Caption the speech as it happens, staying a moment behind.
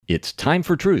It's Time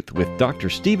for Truth with Dr.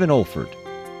 Stephen Olford.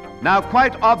 Now,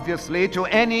 quite obviously, to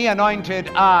any anointed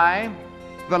eye,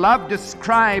 the love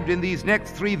described in these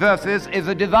next three verses is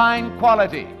a divine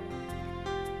quality.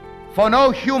 For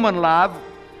no human love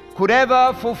could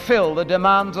ever fulfill the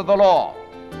demands of the law.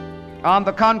 On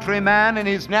the contrary, man in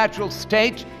his natural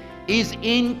state is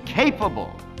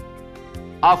incapable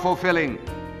of fulfilling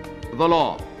the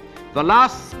law. The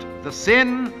lust, the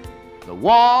sin, the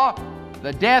war,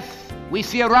 the death we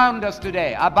see around us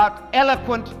today are but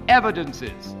eloquent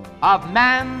evidences of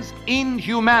man's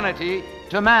inhumanity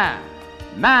to man,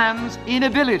 man's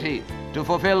inability to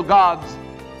fulfill God's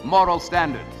moral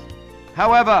standards.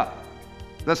 However,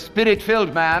 the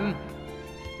Spirit-filled man,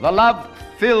 the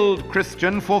love-filled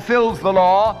Christian, fulfills the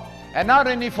law, and not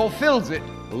only fulfills it,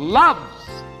 loves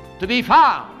to be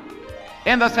found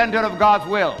in the center of God's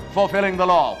will, fulfilling the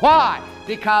law. Why?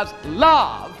 Because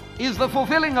love is the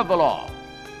fulfilling of the law.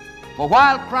 For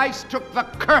while Christ took the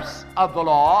curse of the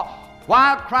law,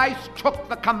 while Christ took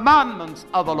the commandments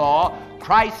of the law,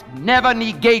 Christ never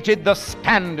negated the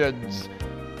standards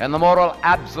and the moral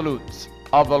absolutes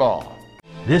of the law.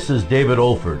 This is David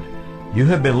Olford. You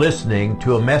have been listening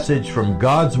to a message from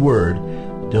God's Word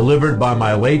delivered by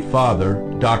my late father,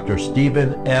 Dr.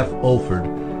 Stephen F. Olford,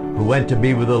 who went to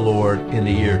be with the Lord in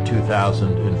the year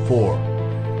 2004.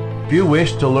 If you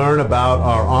wish to learn about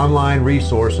our online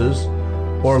resources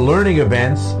or learning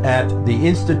events at the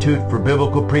Institute for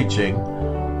Biblical Preaching,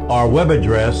 our web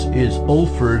address is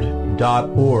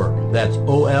olford.org. That's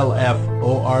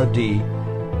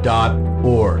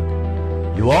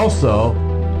olford.org. You also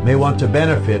may want to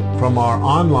benefit from our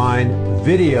online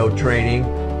video training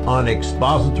on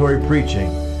expository preaching,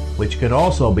 which can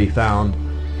also be found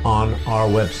on our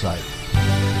website.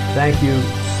 Thank you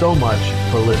so much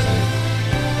for listening.